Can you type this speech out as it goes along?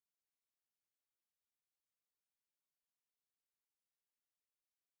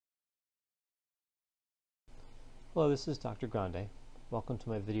Hello, this is Dr. Grande. Welcome to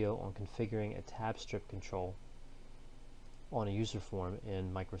my video on configuring a TabStrip control on a user form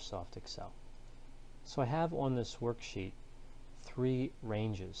in Microsoft Excel. So I have on this worksheet 3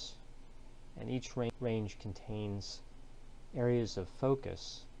 ranges, and each range contains areas of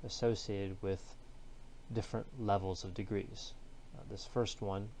focus associated with different levels of degrees. This first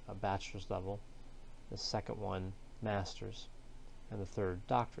one, a bachelor's level, the second one, master's, and the third,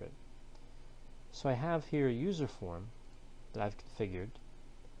 doctorate. So I have here a user form that I've configured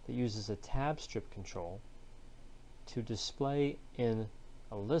that uses a TabStrip control to display in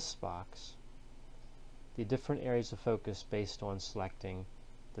a list box the different areas of focus based on selecting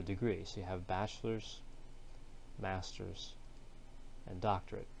the degree. So you have bachelor's, master's, and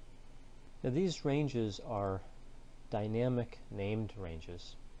doctorate. Now these ranges are dynamic named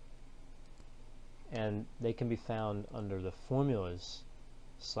ranges, and they can be found under the formulas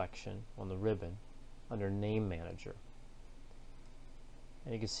section on the ribbon under Name Manager.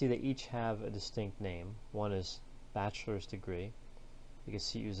 And you can see they each have a distinct name. One is bachelor's degree. You can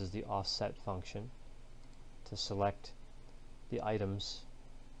see it uses the offset function to select the items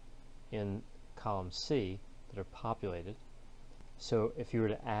in column C that are populated. So if you were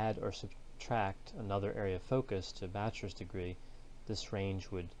to add or subtract another area of focus to bachelor's degree, this range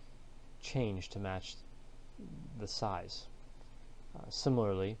would change to match the size.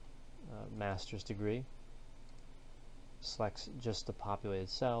 Similarly, master's degree selects just the populated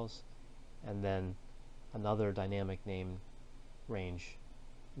cells, and then another dynamic name range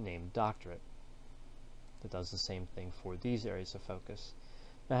named doctorate that does the same thing for these areas of focus.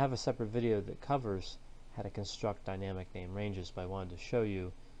 Now I have a separate video that covers how to construct dynamic name ranges, but I wanted to show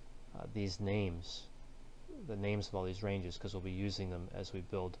you these names, the names of all these ranges, because we'll be using them as we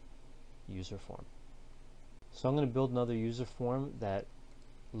build user form. So I'm going to build another user form that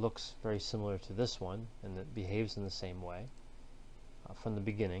looks very similar to this one and that behaves in the same way from the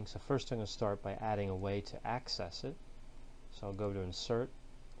beginning. So first I'm going to start by adding a way to access it. So I'll go to Insert,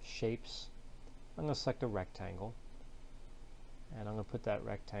 Shapes. I'm going to select a rectangle, and I'm going to put that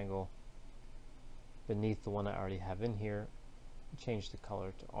rectangle beneath the one I already have in here and change the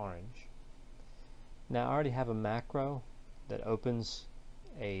color to orange. Now I already have a macro that opens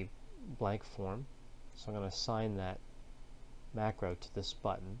a blank form. So I'm going to assign that macro to this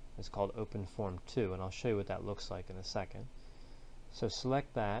button. It's called Open Form 2, and I'll show you what that looks like in a second. So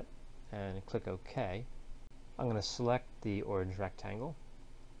select that and click OK. I'm going to select the orange rectangle,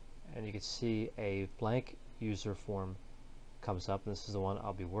 and you can see a blank user form comes up, and this is the one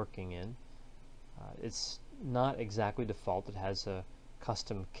I'll be working in. It's not exactly default. It has a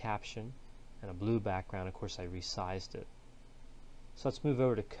custom caption and a blue background. Of course, I resized it. So let's move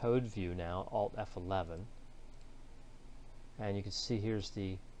over to Code View now, Alt F11. And you can see here's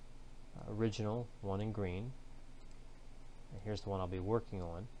the original one in green. And here's the one I'll be working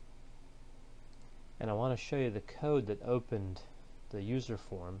on. And I want to show you the code that opened the user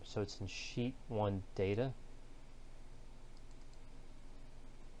form. So it's in Sheet 1 Data.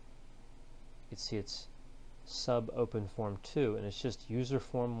 You can see it's sub Open Form 2, and it's just User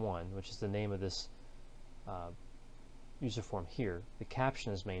Form 1, which is the name of this user form here. The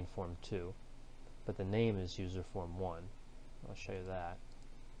caption is main form 2, but the name is user form 1. I'll show you that.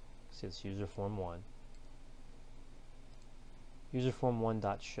 See, it's user form 1. User form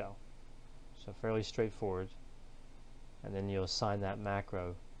 1.show. So fairly straightforward. And then you'll assign that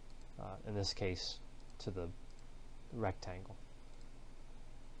macro, in this case, to the rectangle.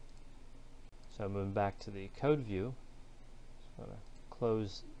 So moving back to the code view, so I'm going to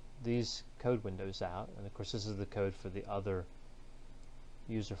close these code windows out, and of course this is the code for the other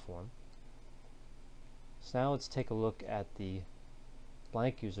user form. So now let's take a look at the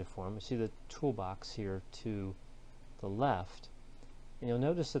blank user form. You see the toolbox here to the left, and you'll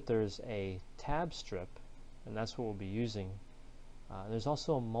notice that there's a tab strip, and that's what we'll be using. There's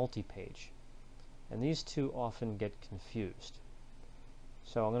also a multi-page, and these two often get confused.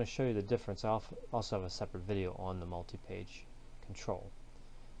 So I'm going to show you the difference. I also have a separate video on the multi-page control.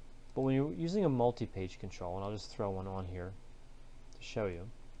 But when you're using a multi-page control, and I'll just throw one on here to show you,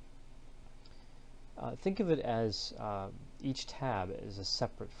 think of it as each tab is a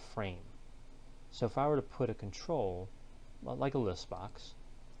separate frame. So if I were to put a control, like a list box,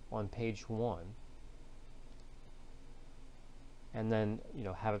 on page 1, and then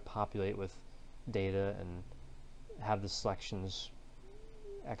have it populate with data and have the selections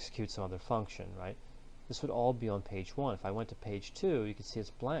execute some other function, right? This would all be on page 1. If I went to page 2, you can see it's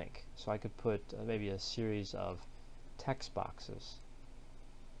blank. So I could put maybe a series of text boxes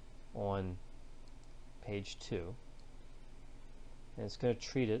on page 2, and it's going to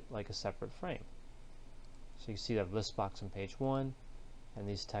treat it like a separate frame. So you see that list box on page 1 and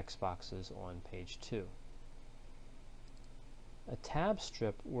these text boxes on page 2. A tab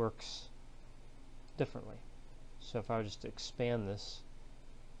strip works differently. So if I were just to expand this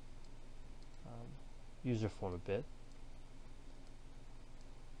user form a bit,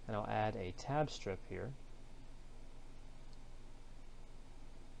 and I'll add a tab strip here.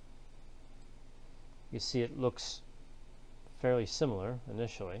 You see it looks fairly similar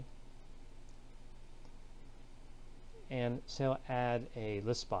initially. And say I'll add a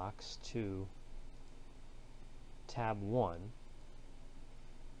list box to tab 1.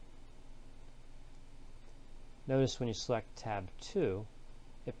 Notice when you select tab 2,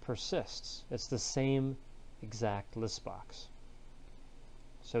 it persists. It's the same exact list box.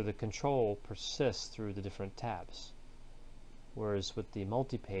 So the control persists through the different tabs. Whereas with the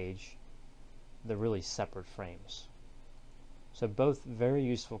multi-page, they're really separate frames. So both very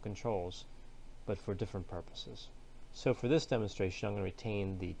useful controls, but for different purposes. So for this demonstration, I'm going to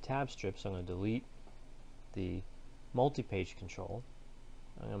retain the tab strip, so I'm going to delete the multi-page control.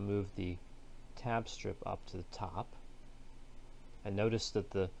 I'm going to move the tab strip up to the top. And notice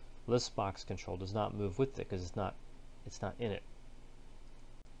that the list box control does not move with it because it's not in it.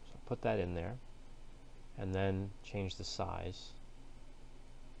 So put that in there, and then change the size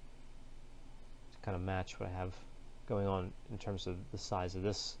to kind of match what I have going on in terms of the size of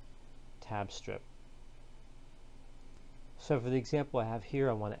this tab strip. So for the example I have here,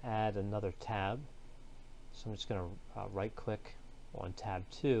 I want to add another tab. So I'm just going to right click on tab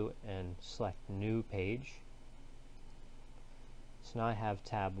 2 and select new page. So now I have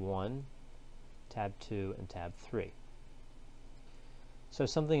tab 1, tab 2, and tab 3. So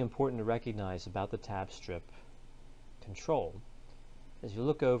something important to recognize about the tab strip control is you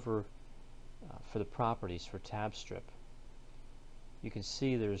look over for the properties for tab strip, you can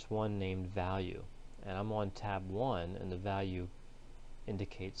see there's one named value, and I'm on tab 1 and the value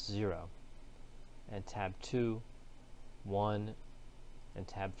indicates 0, and tab 2, 1, and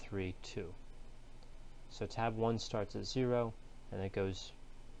tab 3, 2. So tab 1 starts at 0 and it goes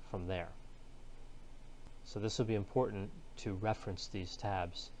from there. So this will be important to reference these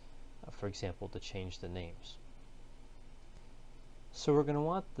tabs, for example, to change the names. So we're going to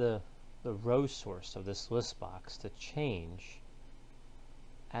want the row source of this list box to change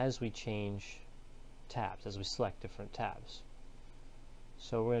as we change tabs, as we select different tabs.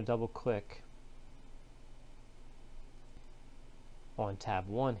 So we're going to double click on tab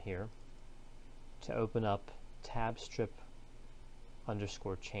 1 here to open up TabStrip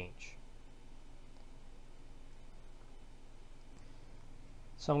 _ change.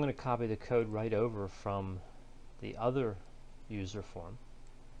 So I'm going to copy the code right over from the other user form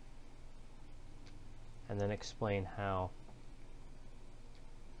and then explain how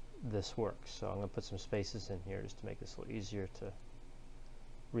this works. So I'm going to put some spaces in here just to make this a little easier to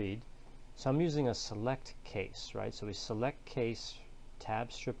read. So I'm using a select case, right? So we select case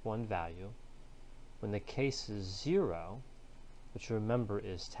TabStrip1 value. When the case is 0, which remember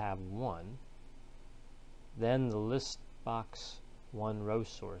is tab 1, then the list box 1 row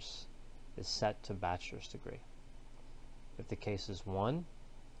source is set to bachelor's degree. If the case is 1,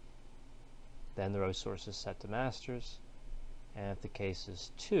 then the row source is set to master's, and if the case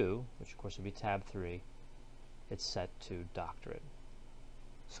is 2, which of course would be tab 3, it's set to doctorate.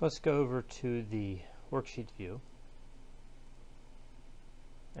 So let's go over to the worksheet view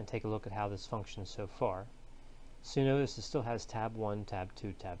and take a look at how this functions so far. So you notice it still has tab 1, tab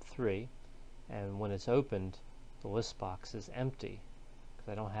 2, tab 3, and when it's opened, the list box is empty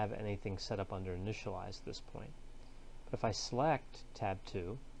because I don't have anything set up under initialize at this point. But if I select tab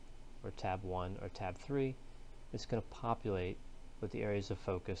 2 or tab 1 or tab 3, it's going to populate with the areas of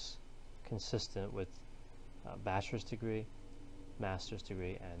focus consistent with bachelor's degree, master's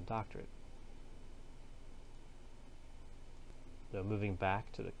degree, and doctorate. So moving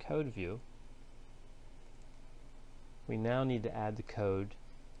back to the code view, we now need to add the code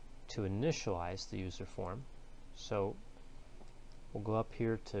to initialize the user form. So we'll go up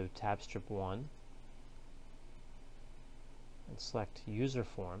here to TabStrip 1 and select user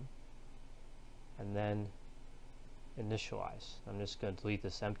form and then initialize. I'm just going to delete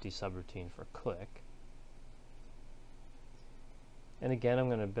this empty subroutine for click. And again, I'm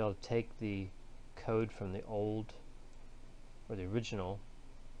going to be able to take the code from the old or the original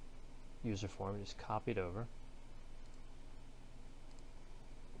user form and just copy it over.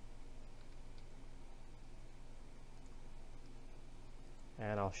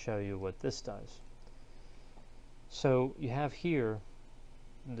 And I'll show you what this does. So you have here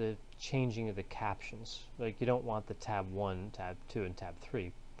the changing of the captions. Like you don't want the tab 1, tab 2, and tab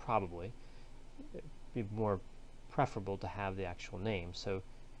 3, probably. be more preferable to have the actual name. So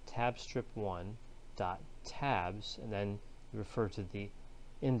TabStrip1 dot tabs, and then you refer to the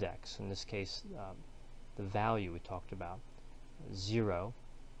index. In this case, the value we talked about. 0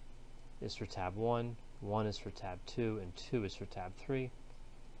 is for tab 1, 1 is for tab 2, and 2 is for tab 3.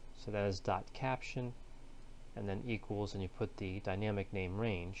 So that is dot caption, and then equals, and you put the dynamic name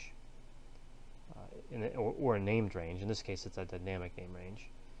range, or a named range. In this case, it's a dynamic name range,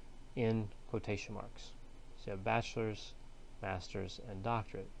 in quotation marks. So you have bachelor's, master's, and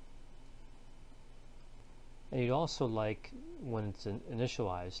doctorate. And you'd also like, when it's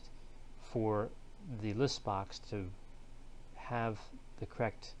initialized, for the list box to have the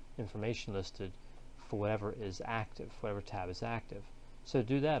correct information listed for whatever is active, whatever tab is active. So to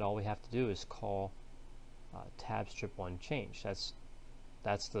do that, all we have to do is call TabStrip1 change.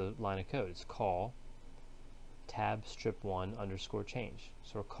 That's the line of code. It's call TabStrip1 underscore change.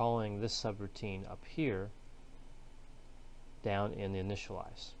 So we're calling this subroutine up here down in the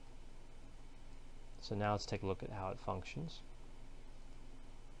initialize. So now let's take a look at how it functions.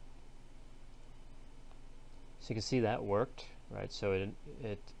 So you can see that worked, right? So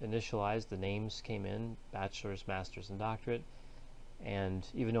it initialized, the names came in, bachelor's, master's, and doctorate. And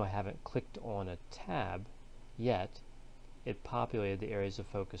even though I haven't clicked on a tab yet, it populated the areas of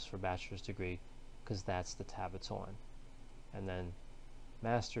focus for bachelor's degree because that's the tab it's on. And then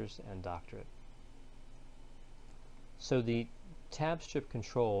master's and doctorate. So the TabStrip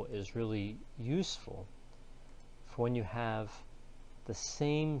control is really useful for when you have the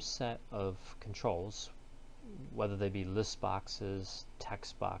same set of controls, whether they be list boxes,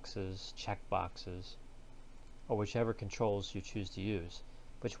 text boxes, check boxes, or whichever controls you choose to use.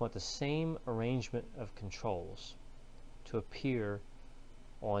 But you want the same arrangement of controls to appear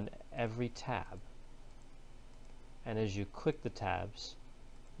on every tab. And as you click the tabs,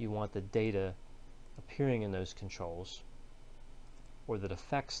 you want the data appearing in those controls, or that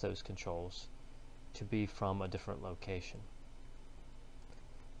affects those controls, to be from a different location.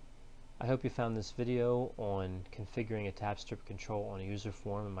 I hope you found this video on configuring a TabStrip control on a user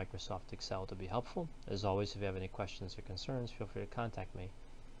form in Microsoft Excel to be helpful. As always, if you have any questions or concerns, feel free to contact me,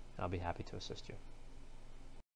 and I'll be happy to assist you.